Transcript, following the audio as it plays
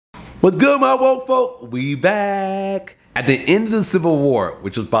What's good, my woke folk? We back. At the end of the Civil War,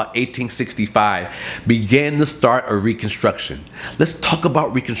 which was about 1865, began the start of Reconstruction. Let's talk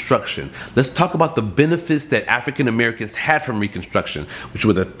about Reconstruction. Let's talk about the benefits that African Americans had from Reconstruction, which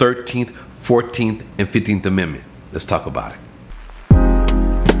were the 13th, 14th, and 15th Amendment. Let's talk about it.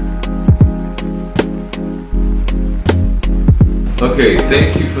 Okay,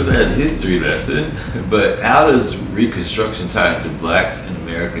 thank you for that history lesson. But how does Reconstruction tie into blacks in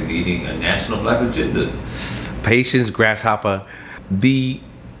America needing a national black agenda? Patience, grasshopper. The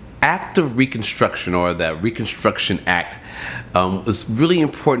Act of Reconstruction, or the Reconstruction Act, was really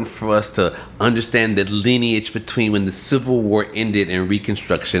important for us to understand the lineage between when the Civil War ended and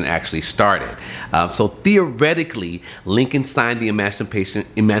Reconstruction actually started. So theoretically, Lincoln signed the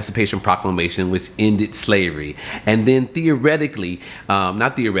Emancipation Proclamation, which ended slavery. And then practically,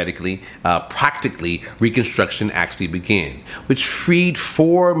 Reconstruction actually began, which freed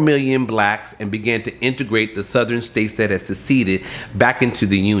 4 million blacks and began to integrate the southern states that had seceded back into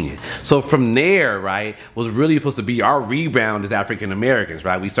the Union. So from there, right, was really supposed to be our rebound as African Americans,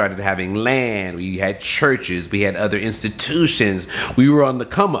 right? We started having land, we had churches, we had other institutions, we were on the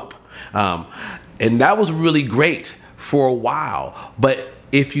come up. And that was really great for a while. But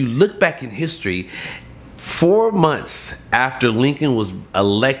if you look back in history, 4 months after Lincoln was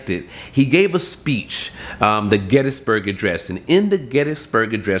elected, he gave a speech, the Gettysburg Address. And in the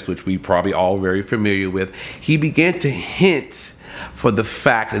Gettysburg Address, which we probably all very familiar with, he began to hint for the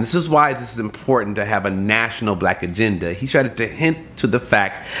fact, and this is why this is important to have a national black agenda. He started to hint to the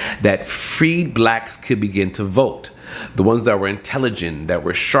fact that freed blacks could begin to vote. The ones that were intelligent, that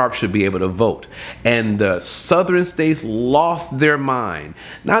were sharp, should be able to vote. And the southern states lost their mind.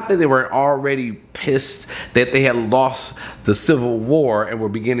 Not that they were already pissed that they had lost the Civil War and were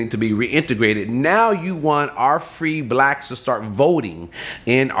beginning to be reintegrated. Now you want our free blacks to start voting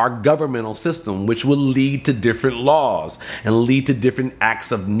in our governmental system, which will lead to different laws and lead to different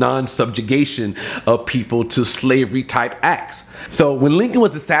acts of non-subjugation of people to slavery type acts. So when Lincoln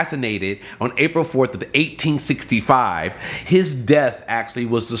was assassinated on April 4th of 1865, his death actually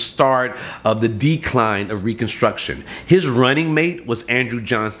was the start of the decline of Reconstruction. His running mate was Andrew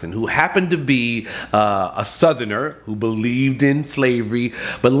Johnson, who happened to be a Southerner who believed in slavery.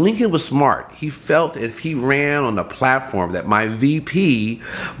 But Lincoln was smart. He felt if he ran on a platform that my VP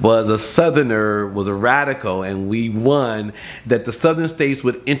was a Southerner, was a radical, and we won, that the Southern states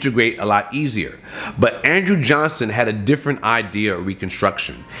would integrate a lot easier. But Andrew Johnson had a different idea of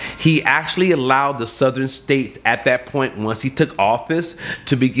Reconstruction. He actually allowed the Southern states at that point, once he took office,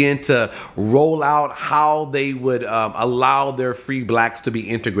 to begin to roll out how they would allow their free blacks to be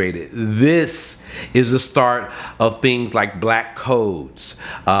integrated. This is the start of things like black codes,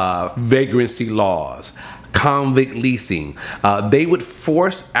 vagrancy laws, convict leasing. They would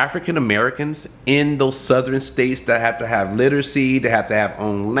force African Americans in those southern states to have literacy, to have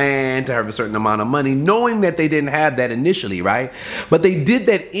own land, to have a certain amount of money, knowing that they didn't have that initially, right? But they did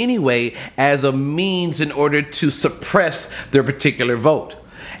that anyway as a means in order to suppress their particular vote.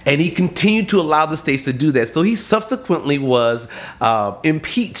 And he continued to allow the states to do that. So he subsequently was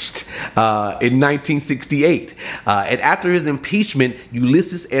impeached in 1968. And after his impeachment,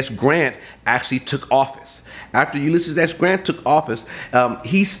 Ulysses S. Grant actually took office. After Ulysses S. Grant took office,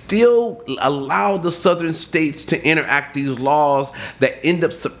 he still allowed the southern states to enact these laws that end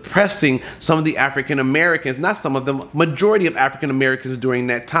up suppressing some of the African Americans, not some of them, majority of African Americans during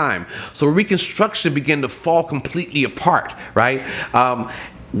that time. So Reconstruction began to fall completely apart, right?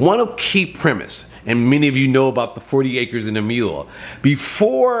 One of key premise, and many of you know about the 40 acres and a mule.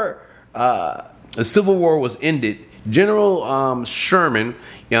 Before the Civil War was ended, General Sherman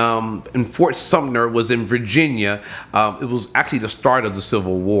in Fort Sumter was in Virginia. It was actually the start of the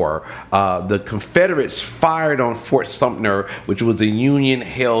Civil War. The Confederates fired on Fort Sumter, which was a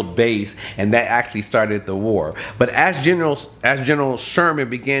Union-held base, and that actually started the war. But as General Sherman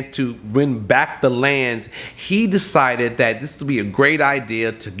began to win back the lands, he decided that this would be a great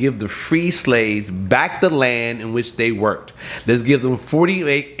idea to give the free slaves back the land in which they worked. Let's give them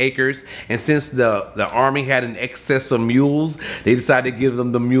 48 acres, and since the army had an excess of mules, they decided to give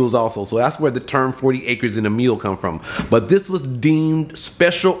them the mules also. So that's where the term 40 acres and a mule come from. But this was deemed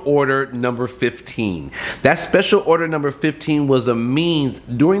Special Order number 15. That Special Order number 15 was a means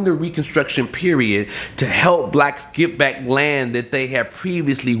during the Reconstruction period to help blacks get back land that they had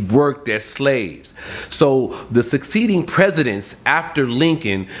previously worked as slaves. So the succeeding presidents after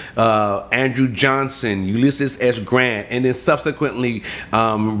Lincoln, Andrew Johnson, Ulysses S. Grant, and then subsequently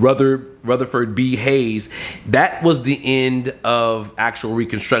Rutherford B. Hayes, that was the end of actual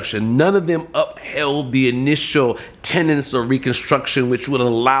Reconstruction. None of them upheld the initial tenets of Reconstruction, which would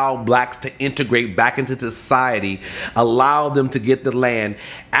allow blacks to integrate back into society, allow them to get the land.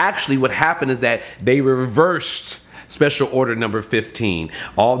 Actually, what happened is that they reversed Special Order Number 15.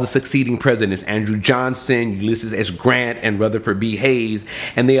 All the succeeding presidents, Andrew Johnson, Ulysses S. Grant, and Rutherford B. Hayes,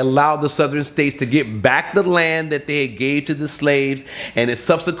 and they allowed the southern states to get back the land that they had gave to the slaves, and it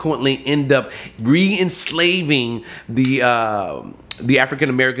subsequently ended up re-enslaving the African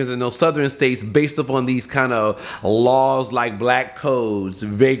Americans in those southern states based upon these kind of laws like black codes,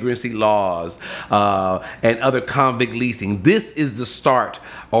 vagrancy laws, and other convict leasing. This is the start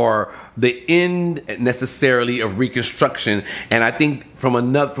or the end necessarily of Reconstruction. And I think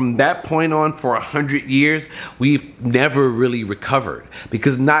from that point on, for 100 years, we've never really recovered,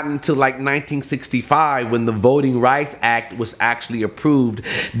 because not until like 1965, when the Voting Rights Act was actually approved,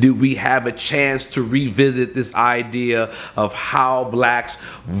 did we have a chance to revisit this idea of how blacks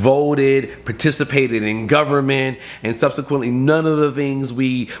voted, participated in government, and subsequently none of the things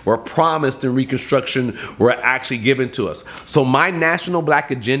we were promised in Reconstruction were actually given to us. So my National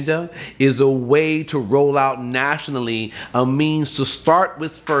Black Agenda is a way to roll out nationally a means to start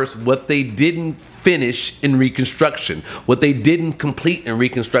with first what they didn't finish in Reconstruction, what they didn't complete in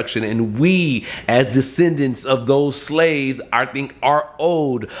Reconstruction. And we, as descendants of those slaves, I think are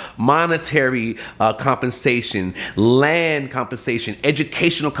owed monetary compensation, land compensation,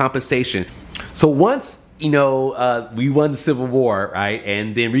 educational compensation. So once we won the Civil War, right?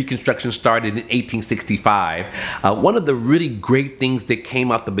 And then Reconstruction started in 1865. One of the really great things that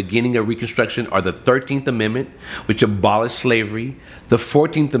came out the beginning of Reconstruction are the 13th Amendment, which abolished slavery, the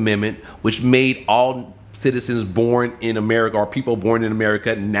 14th Amendment, which made all citizens born in America, or people born in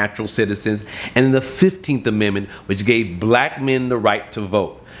America, natural citizens, and the 15th Amendment, which gave black men the right to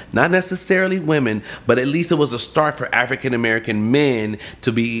vote. Not necessarily women, but at least it was a start for African American men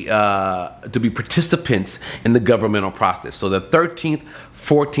to be participants in the governmental process. So the 13th,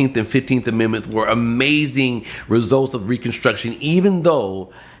 14th, and 15th Amendments were amazing results of Reconstruction, even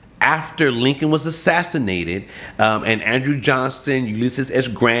though after Lincoln was assassinated, and Andrew Johnson, Ulysses S.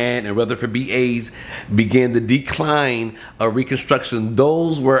 Grant, and Rutherford B. Hayes began the decline of Reconstruction,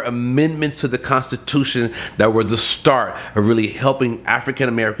 those were amendments to the Constitution that were the start of really helping African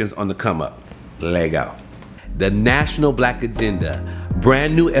Americans on the come up. Legal. The National Black Agenda.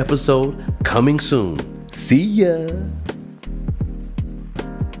 Brand new episode coming soon. See ya.